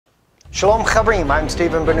Shalom Chavrim, I'm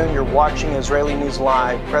Stephen Ben-Nun. You're watching Israeli News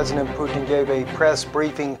Live. President Putin gave a press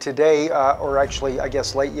briefing today, or actually I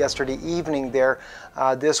guess late yesterday evening there.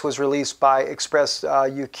 This was released by Express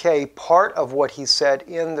UK, part of what he said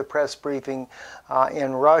in the press briefing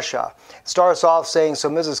in Russia. It starts off saying, so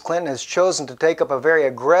Mrs. Clinton has chosen to take up a very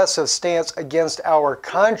aggressive stance against our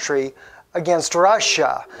country, against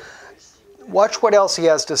Russia. Watch what else he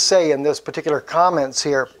has to say in this particular comments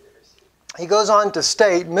here. He goes on to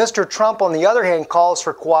state, Mr. Trump, on the other hand, calls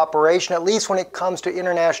for cooperation, at least when it comes to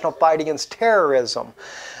international fight against terrorism.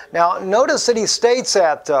 Now, notice that he states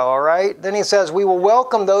that, though, all right? Then he says, we will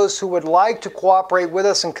welcome those who would like to cooperate with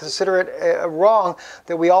us and consider it wrong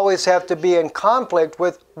that we always have to be in conflict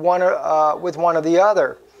with one or the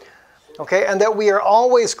other. Okay, and that we are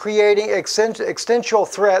always creating existential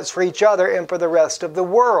threats for each other and for the rest of the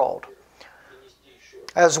world,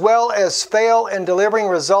 as well as fail in delivering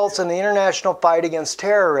results in the international fight against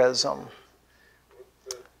terrorism.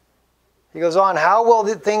 He goes on, how will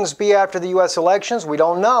things be after the U.S. elections? We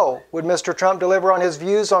don't know. Would Mr. Trump deliver on his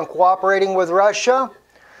views on cooperating with Russia?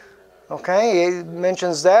 Okay, he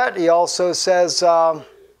mentions that. He also says, hang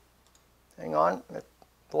on, it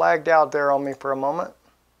lagged out there on me for a moment.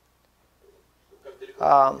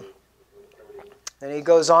 Then he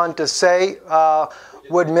goes on to say,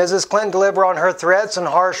 would Mrs. Clinton deliver on her threats and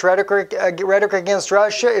harsh rhetoric against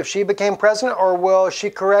Russia if she became president, or will she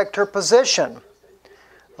correct her position?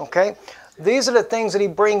 Okay, these are the things that he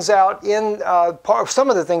brings out in some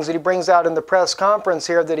of the things that he brings out in the press conference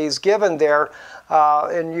here that he's given there,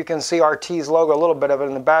 and you can see RT's logo, a little bit of it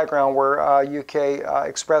in the background, where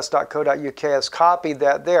ukexpress.co.uk has copied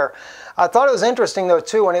that there. I thought it was interesting, though,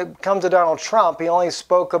 too, when it comes to Donald Trump, he only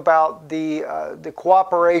spoke about the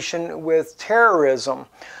cooperation with terrorism.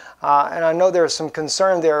 And I know there's some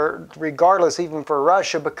concern there, regardless, even for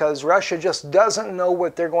Russia, because Russia just doesn't know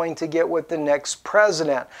what they're going to get with the next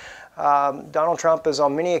president. Donald Trump has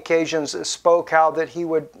on many occasions spoke how that he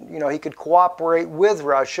would, he could cooperate with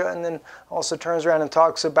Russia, and then also turns around and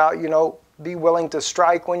talks about, be willing to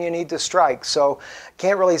strike when you need to strike. So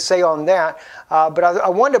can't really say on that. But I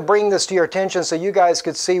wanted to bring this to your attention so you guys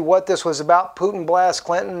could see what this was about. Putin blasts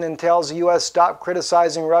Clinton and tells the U.S. stop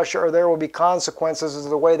criticizing Russia or there will be consequences, is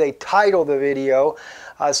the way they title the video.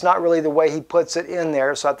 It's not really the way he puts it in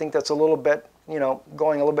there. So I think that's a little bit,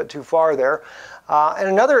 going a little bit too far there.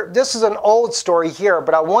 And this is an old story here,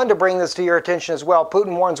 but I wanted to bring this to your attention as well.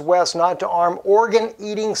 Putin warns West not to arm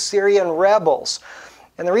organ-eating Syrian rebels.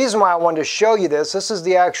 And the reason why I wanted to show you this is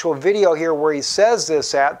the actual video here where he says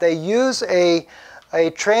this at. They use a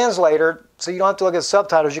translator, so you don't have to look at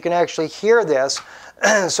subtitles. You can actually hear this.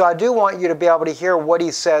 So I do want you to be able to hear what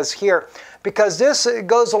he says here, because this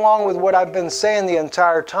goes along with what I've been saying the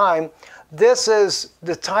entire time. This is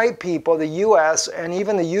the type people the U.S. and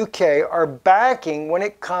even the U.K. are backing when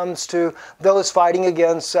it comes to those fighting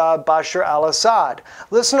against Bashar al-Assad.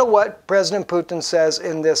 Listen to what President Putin says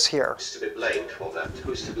in this here. Who's to be blamed for that?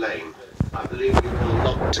 Who's to blame? I believe you will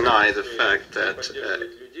not deny the fact that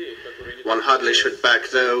one hardly should back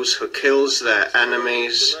those who kills their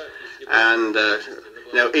enemies and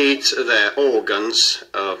eat their organs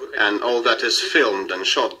and all that is filmed and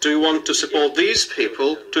shot. Do you want to support these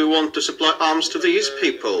people? Do you want to supply arms to these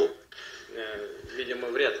people?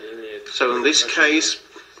 So in this case,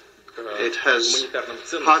 it has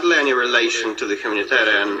hardly any relation to the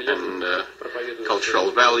humanitarian and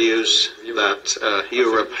cultural values that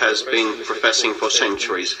Europe has been professing for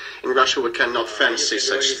centuries. In Russia we cannot fancy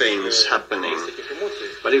such things happening.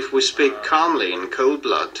 But if we speak calmly in cold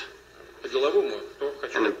blood,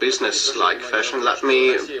 in a business-like fashion, let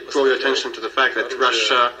me draw your attention to the fact that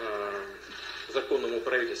Russia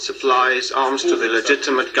supplies arms to the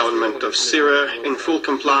legitimate government of Syria in full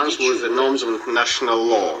compliance with the norms of international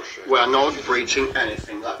law. We are not breaching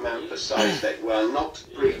anything. Let me emphasize that we are not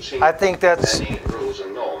breaching any rules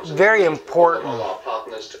and norms. Very important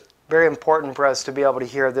for us to be able to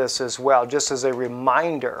hear this as well, just as a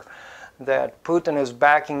reminder that Putin is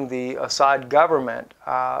backing the Assad government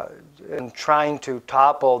in trying to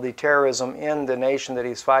topple the terrorism in the nation that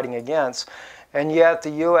he's fighting against. And yet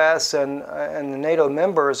the U.S. and the NATO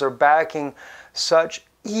members are backing such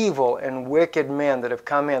evil and wicked men that have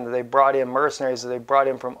come in, that they brought in mercenaries, that they brought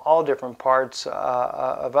in from all different parts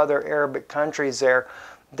of other Arabic countries there,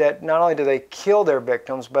 that not only do they kill their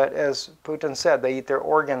victims, but as Putin said, they eat their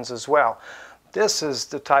organs as well. This is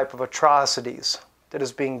the type of atrocities that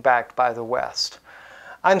is being backed by the West.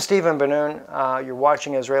 I'm Stephen Ben-Nun. You're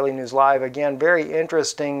watching Israeli News Live. Again, very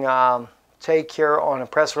interesting take here on a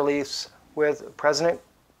press release with President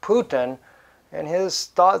Putin and his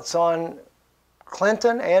thoughts on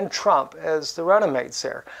Clinton and Trump as the running-mates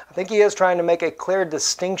there. I think he is trying to make a clear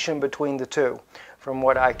distinction between the two, from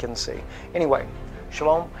what I can see. Anyway,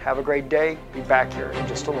 shalom, have a great day. Be back here in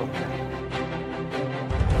just a little bit.